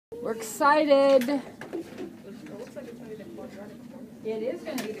We're excited. It looks like it's going to be the quadratic formula. It is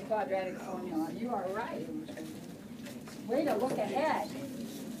going to be the quadratic formula. You are right. Way to look ahead.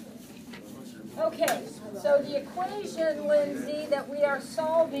 Okay, so the equation, Lindsay, that we are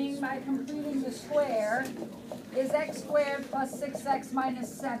solving by completing the square is x squared plus 6x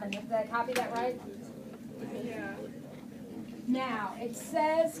minus 7. Did I copy that right? Yeah. Now, it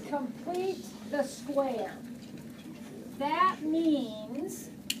says complete the square. That means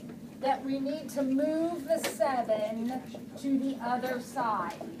that we need to move the 7 to the other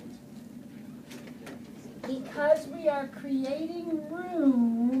side. Because we are creating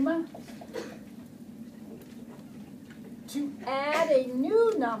room to add a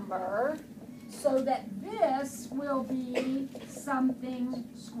new number so that this will be something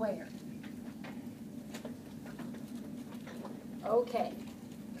squared. Okay,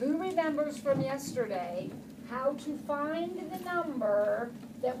 who remembers from yesterday how to find the number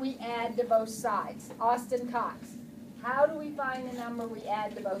that we add to both sides? Austin Cox, how do we find the number we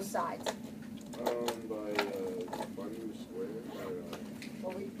add to both sides? By finding the square.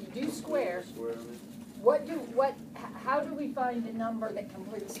 Well, we do square. Square. How do we find the number that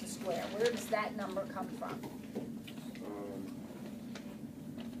completes the square? Where does that number come from?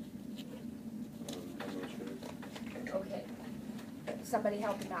 I'm not sure. Okay. Somebody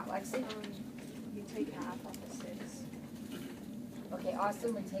help him out, Lexi? You take half off of 6. Okay,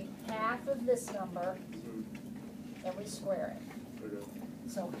 Austin, we take half of this number and we square it. Okay.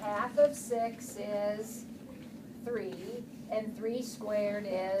 So half of 6 is 3, and 3 squared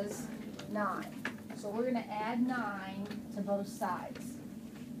is 9. So we're going to add 9 to both sides.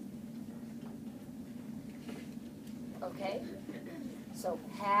 Okay? So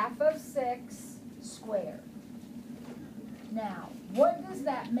half of 6 squared. Now, what does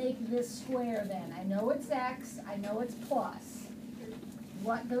that make this square then? I know it's x, I know it's plus.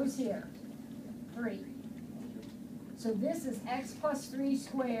 What goes here? 3. So this is x plus 3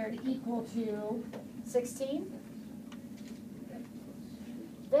 squared equal to 16.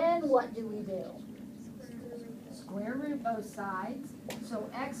 Then what do we do? Square root both sides. So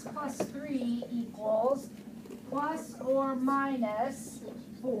x plus 3 equals plus or minus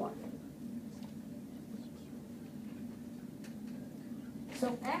 4.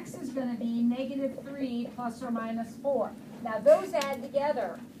 So x is going to be negative 3 plus or minus 4. Now those add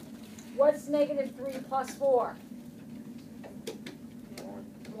together. What's negative 3 plus 4?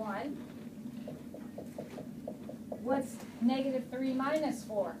 1. What's negative 3 minus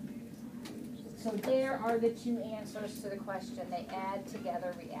 4? So there are the two answers to the question. They add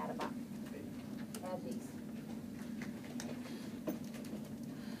together, we add them up. Add these.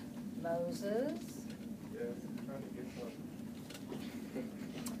 Moses. Yeah, I'm trying to get some.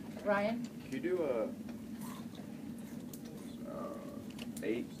 Ryan? Can you do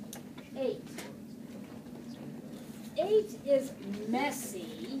 8? 8. 8 is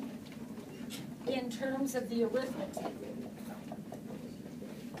messy in terms of the arithmetic.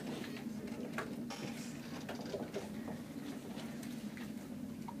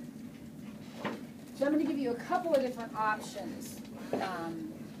 So I'm going to give you a couple of different options.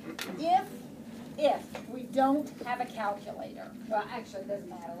 If we don't have a calculator, well, actually it doesn't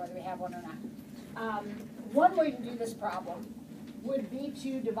matter whether we have one or not. One way to do this problem would be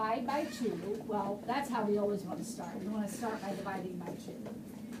to divide by 2. Well, that's how we always want to start. We want to start by dividing by 2.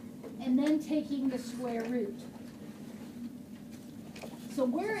 And then taking the square root. So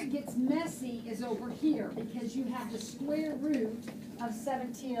where it gets messy is over here because you have the square root of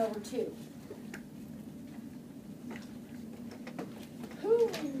 17 over 2. Who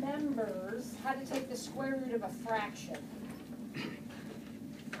remembers how to take the square root of a fraction?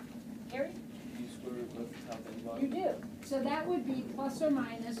 Harry? You do. So that would be plus or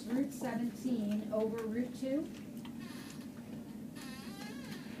minus root 17 over root 2.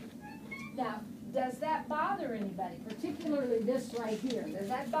 Now, does that bother anybody? Particularly this right here. Does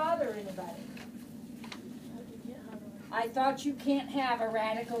that bother anybody? I thought you can't have a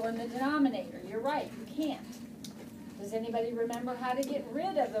radical in the denominator. You're right, you can't. Does anybody remember how to get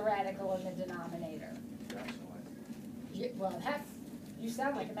rid of the radical in the denominator? Well, you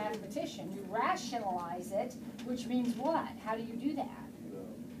sound like a mathematician. You rationalize it, which means what? How do you do that?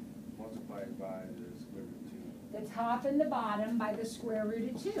 Multiply it by the square root of 2. The top and the bottom by the square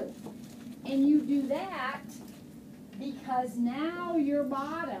root of 2. And you do that because now your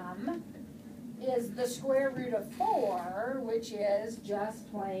bottom is the square root of 4, which is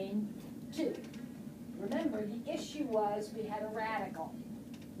just plain 2. Remember, the issue was we had a radical.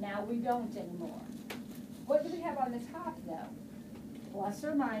 Now we don't anymore. What do we have on the top, though? Plus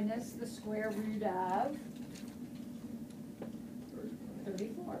or minus the square root of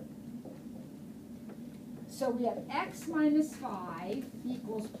 34. So we have x minus 5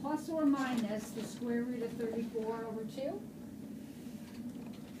 equals plus or minus the square root of 34 over 2.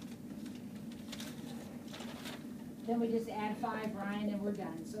 Then we just add 5, Ryan, and we're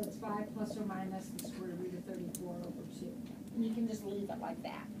done. So it's 5 plus or minus the square root of 34 over 2. And you can just leave it like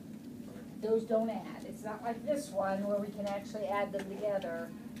that. Those don't add. It's not like this one where we can actually add them together.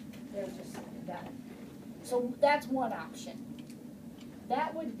 They're just done. So that's one option.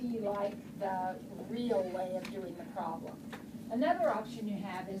 That would be like the real way of doing the problem. Another option you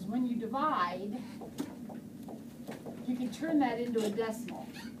have is when you divide, you can turn that into a decimal.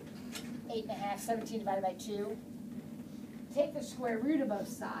 8.5, 17 divided by 2. Take the square root of both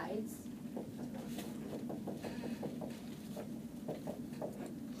sides.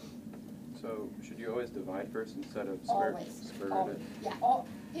 So should you always divide first instead of square root Always. it?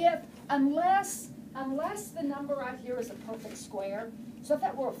 Yeah. Unless the number out here is a perfect square. So if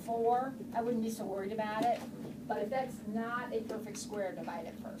that were a 4, I wouldn't be so worried about it. But if that's not a perfect square, divide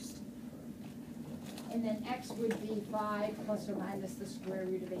it first. And then x would be 5 plus or minus the square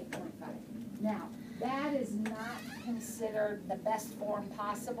root of 8.5. Now, that is not considered the best form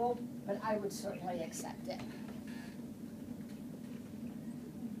possible, but I would certainly accept it.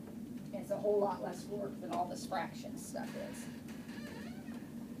 It's a whole lot less work than all this fraction stuff is.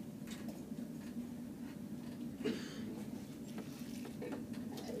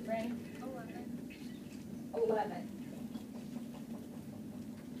 Ready? 11.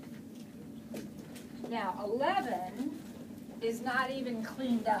 Now, 11 is not even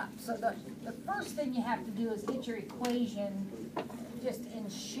cleaned up. So the first thing you have to do is get your equation just in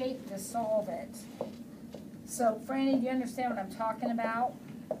shape to solve it. So, Franny, do you understand what I'm talking about?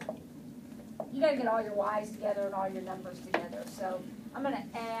 You gotta get all your y's together and all your numbers together. So, I'm gonna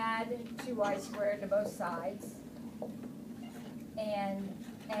add 2y squared to both sides and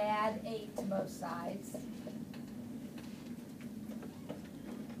add 8 to both sides.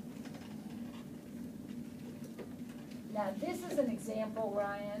 Now, this is an example,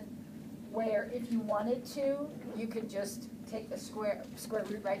 Ryan, where if you wanted to, you could just take the square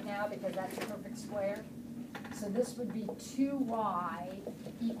root right now because that's a perfect square. So this would be 2y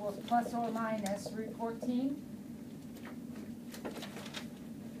equals plus or minus root 14.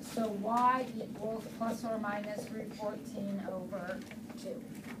 So y equals plus or minus root 14 over 2.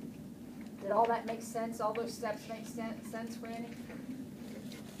 Did all that make sense? All those steps make sense, Franny?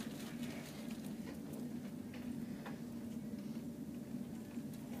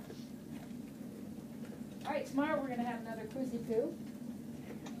 All right, tomorrow we're going to have another Quizzy Poo,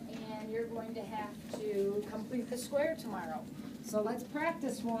 and you're going to have to complete the square tomorrow. So let's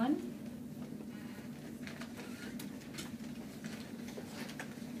practice one.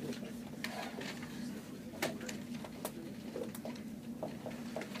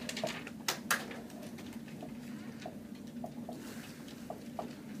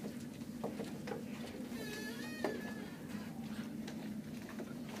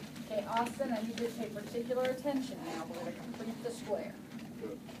 Austin, I need you to pay particular attention now. We're going to complete the square.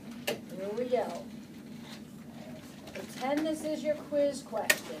 Here we go. Pretend this is your quiz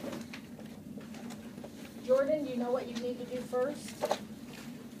question. Jordan, do you know what you need to do first?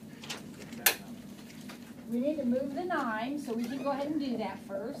 We need to move the 9, so we can go ahead and do that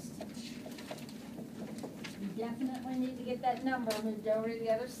first. We definitely need to get that number moved over to the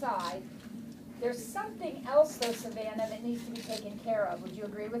other side. There's something else, though, Savannah, that needs to be taken care of. Would you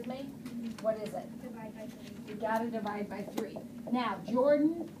agree with me? What is it? Divide by 3. You got to divide by 3. Now,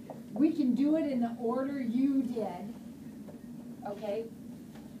 Jordan, we can do it in the order you did, okay?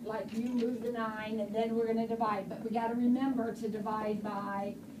 Like you moved the 9, and then we're going to divide. But we got to remember to divide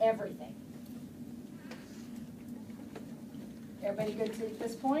by everything. Everybody good to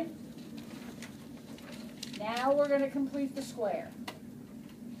this point? Now we're going to complete the square.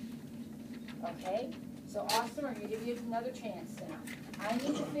 Okay, so Austin, I'm going to give you another chance now. I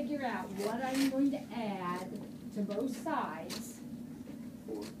need to figure out what I'm going to add to both sides.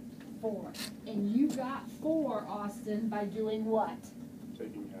 4. And you got 4, Austin, by doing what?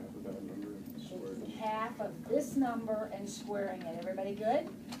 Taking half of that number and squaring Taking it. half of this number and squaring it. Everybody good?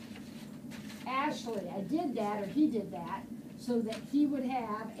 Ashley, I did that, or he did that, so that he would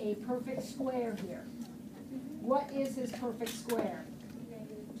have a perfect square here. What is his perfect square?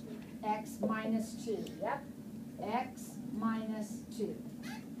 X minus 2. Yep. X minus 2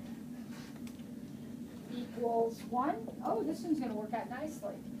 equals 1. Oh, this one's going to work out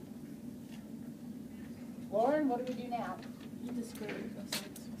nicely. Lauren, what do we do now? You just square root both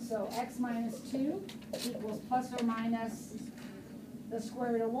sides. So x minus 2 equals plus or minus the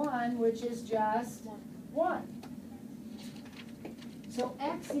square root of 1, which is just 1. So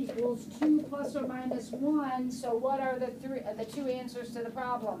x equals 2 plus or minus 1, so what are the two answers to the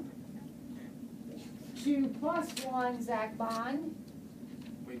problem? 2 plus 1, Zach Bond.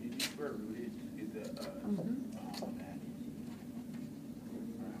 Wait, did you square root it? Is that, Mhm. oh, man.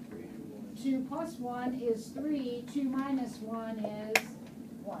 2 plus 1 is 3, 2 minus 1 is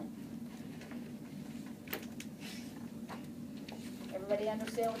 1. Everybody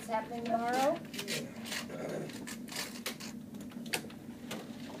understand what's happening tomorrow?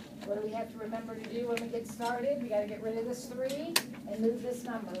 What do we have to remember to do when we get started? We gotta get rid of this 3 and move this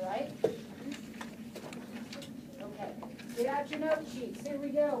number, right? Okay, get out your note sheets. Here we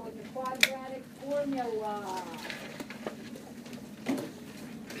go with the quadratic formula.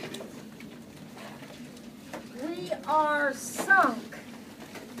 We are sunk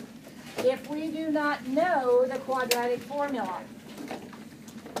if we do not know the quadratic formula.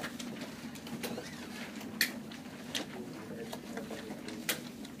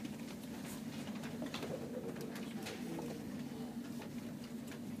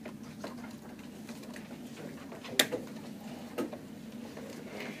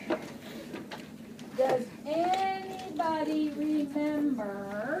 Does anybody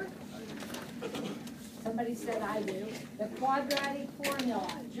remember? Somebody said I do. The quadratic formula.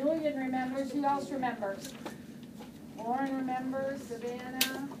 Julian remembers. Who else remembers? Lauren remembers.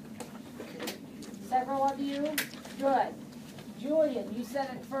 Savannah. Several of you? Good. Julian, you said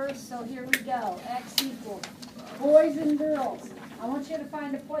it first, so here we go. X equals. Boys and girls, I want you to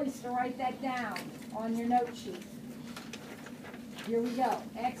find a place to write that down on your note sheet. Here we go.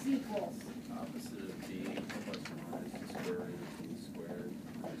 X equals. Opposite of b plus or minus the square root of b squared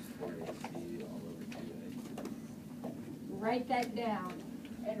minus 4ac all over 2a. Write that down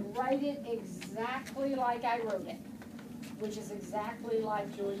and write it exactly like I wrote it, which is exactly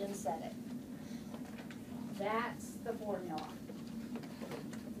like Julian said it. That's the formula.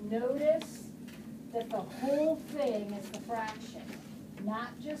 Notice that the whole thing is the fraction,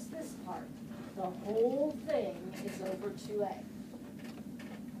 not just this part. The whole thing is over 2a.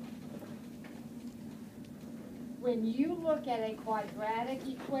 When you look at a quadratic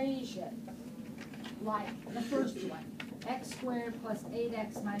equation, like the first one, x squared plus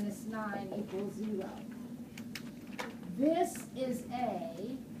 8x minus 9 equals 0. This is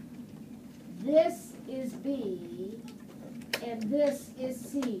A, this is B, and this is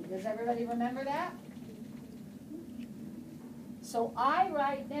C. Does everybody remember that? So I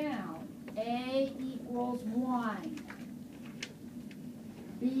write down A equals 1,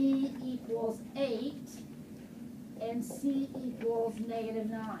 B equals 8, and C equals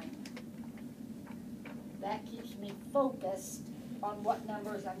 -9. That keeps me focused on what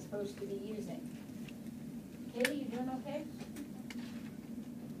numbers I'm supposed to be using. Katie, you doing okay?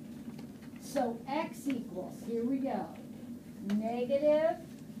 So x equals, here we go, -8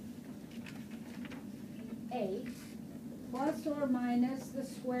 plus or minus the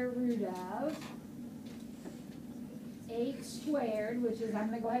square root of 8 squared, which is, I'm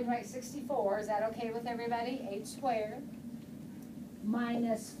going to go ahead and write 64. Is that okay with everybody? 8 squared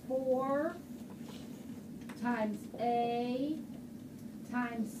minus 4 times A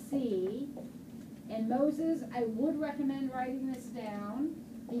times C. And Moses, I would recommend writing this down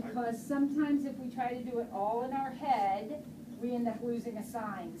because sometimes if we try to do it all in our head, we end up losing a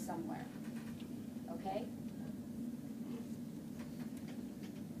sign somewhere. Okay?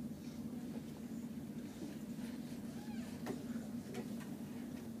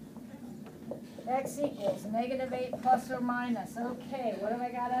 X equals -8 plus or minus. Okay, what have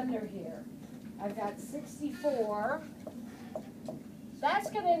I got under here? I've got 64. That's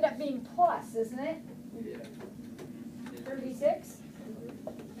going to end up being plus, isn't it? Yeah. 36?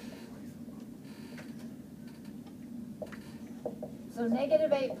 So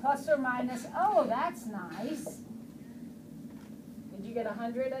 -8 plus or minus. Oh, that's nice. Did you get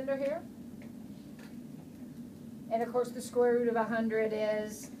 100 under here? And of course the square root of 100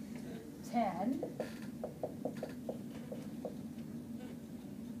 is 10.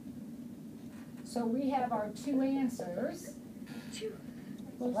 So we have our two answers.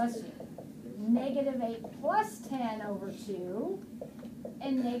 Plus -8 plus 10 over 2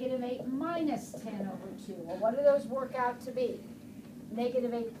 and -8 minus 10 over 2. Well, what do those work out to be?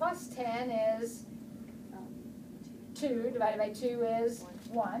 -8 plus 10 is 2, divided by 2 is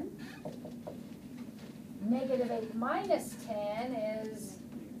 1. -8 minus 10 is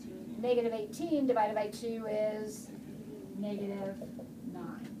 -18, divided by 2 is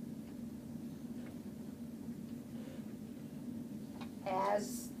 -9.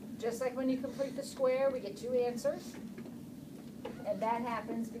 Just like when you complete the square, we get two answers. And that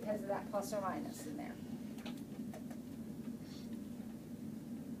happens because of that plus or minus in there.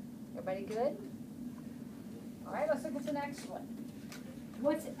 Everybody good? All right, let's look at the next one.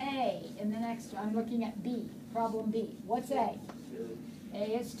 What's A in the next one? I'm looking at B, problem B. What's A? A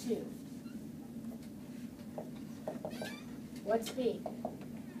is 2. What's B?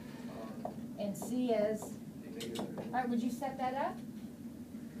 And C is? All right, would you set that up?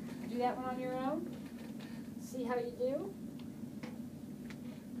 Do that one on your own? See how you do?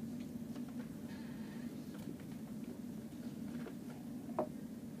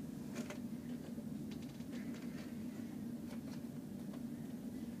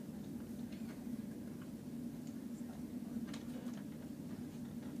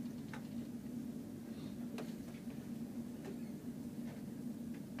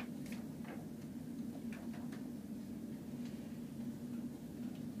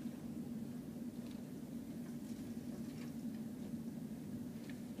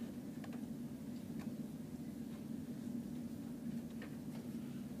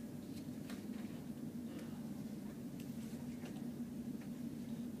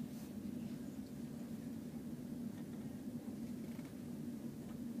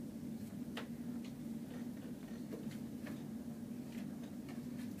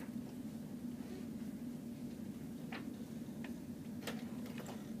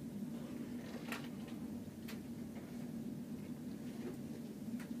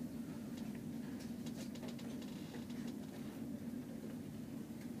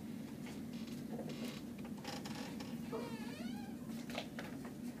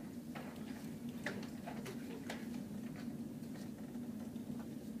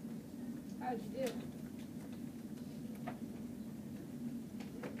 How'd you do?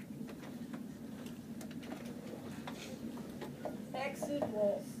 X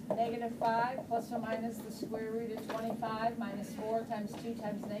equals -5 plus or minus the square root of 25 minus 4 times 2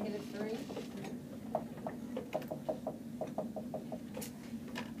 times -3.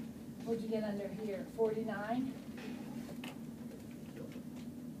 What'd you get under here? 49?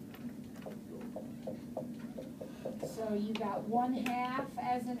 So you got 1/2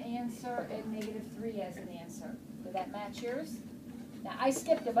 as an answer and -3 as an answer. Did that match yours? Now I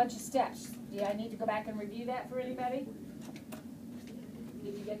skipped a bunch of steps. Do I need to go back and review that for anybody?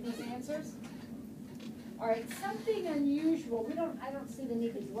 Did you get these answers? All right, something unusual. I don't see the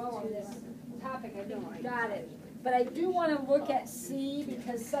need to dwell on this topic. I think we got it. But I do want to look at C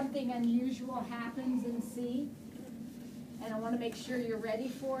because something unusual happens in C. And I want to make sure you're ready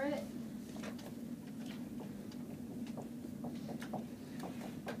for it.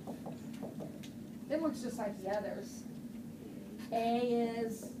 It looks just like the others. A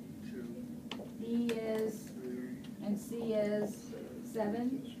is, B is, and C is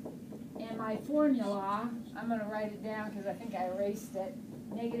 7. And my formula, I'm going to write it down because I think I erased it.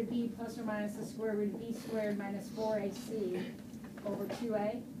 -b plus or minus the square root of b squared minus 4ac over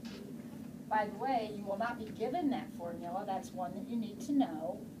 2a. By the way, you will not be given that formula. That's one that you need to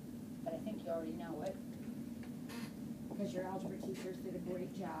know. But I think you already know it because your algebra teachers did a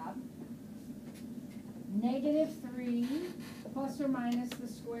great job. -3 plus or minus the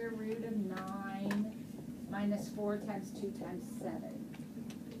square root of 9 minus 4 times 2 times 7.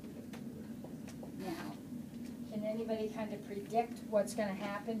 Now, can anybody kind of predict what's going to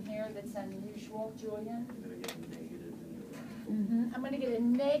happen here that's unusual, Julian? I'm going to get a negative in the radical. I'm going to get a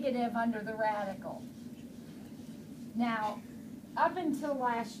negative under the radical. Now, up until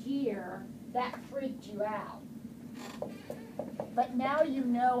last year, that freaked you out. But now you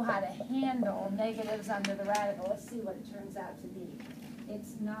know how to handle negatives under the radical. Let's see what it turns out to be.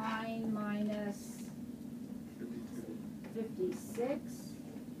 It's 9 minus 56,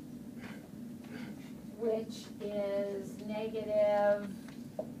 which is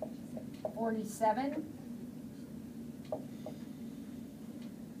 -47.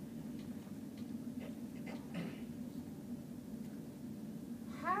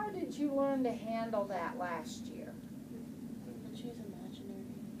 How did you learn to handle that last year? Let's use imaginary.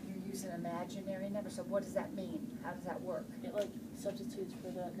 You use an imaginary number, so what does that mean? How does that work? It like substitutes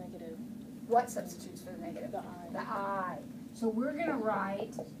for the negative. What substitutes for the negative? The I. The I. So we're going to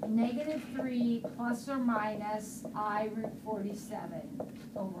write -3 plus or minus I root 47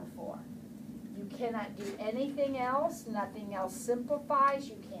 over 4. You cannot do anything else. Nothing else simplifies.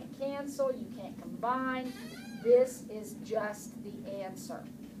 You can't cancel. You can't combine. This is just the answer.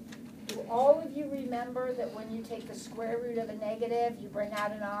 Do all of you remember that when you take the square root of a negative, you bring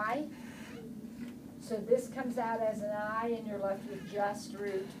out an I? So this comes out as an I, and you're left with just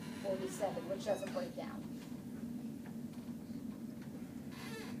root 47, which doesn't break down.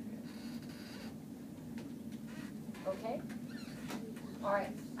 Okay? All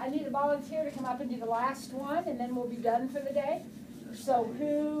right. I need a volunteer to come up and do the last one, and then we'll be done for the day. So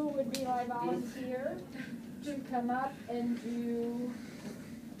who would be my volunteer to come up and do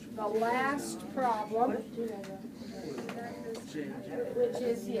the last problem, which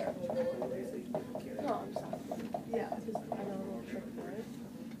is here? No, I'm sorry. Yeah. Because I know a little trick for it.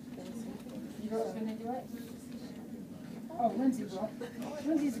 You know who's gonna do it? Oh, Lindsay will.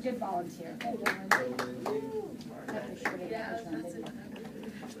 Lindsay's a good volunteer. Thank you, Lindsay. Have to show you that one, didn't you?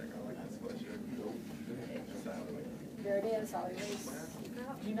 There it is, I'll erase.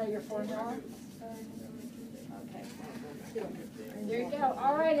 Do you know your formula? Okay. There you go.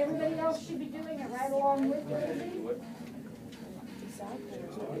 All right, everybody else should be doing it right along with you, Lindsay. Exactly.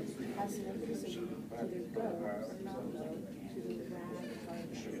 So it has an emphasis to either go or not go to the rag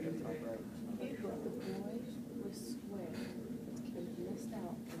function. The boy was square. They missed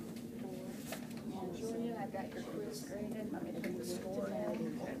out on 4. Julian, I've got your quiz graded. Let me put the score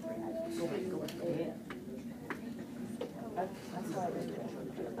in. That's why I did it.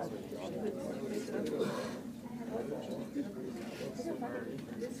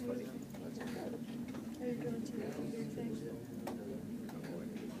 Are you going to your thing?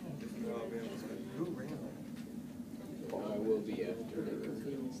 I will be after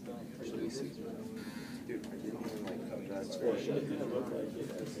Lucy's.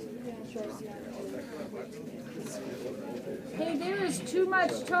 Hey, there is too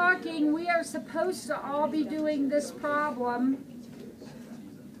much talking. We are supposed to all be doing this problem.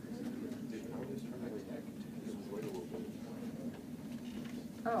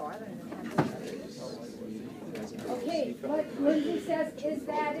 Oh, I don't even have this. Okay, what Lindsay says, is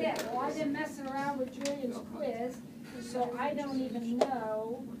that it? Well, I've been messing around with Julian's quiz, so I don't even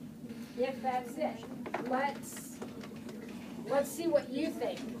know if that's it. Let's see what you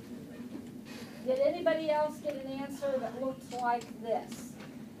think. Did anybody else get an answer that looks like this?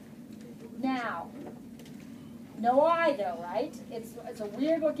 Now, no I though, right? It's a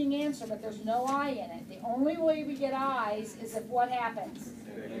weird looking answer, but there's no I in it. The only way we get I's is if what happens?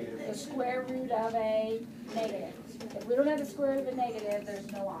 The square root of a negative. If we don't have the square root of a negative, there's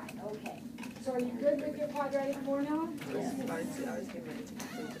no I. Okay. So are you good with your quadratic formula? Yes. I was getting ready to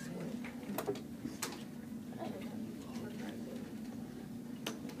complete this one.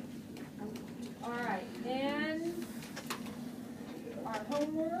 All right, then our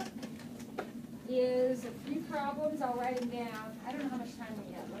homework is a few problems. I'll write them down. I don't know how much time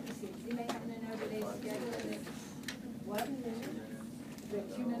we have. Let me see. Does anybody happen to know today's schedule? What? We have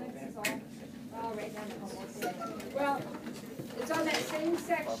 2 minutes is all? I'll write down the homework. Well, it's on that same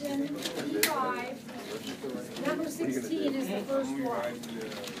section, E5. Number 16 is the first one.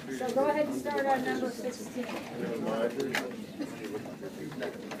 So go ahead and start on number 16.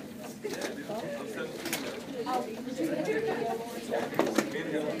 Oh, did you get your video?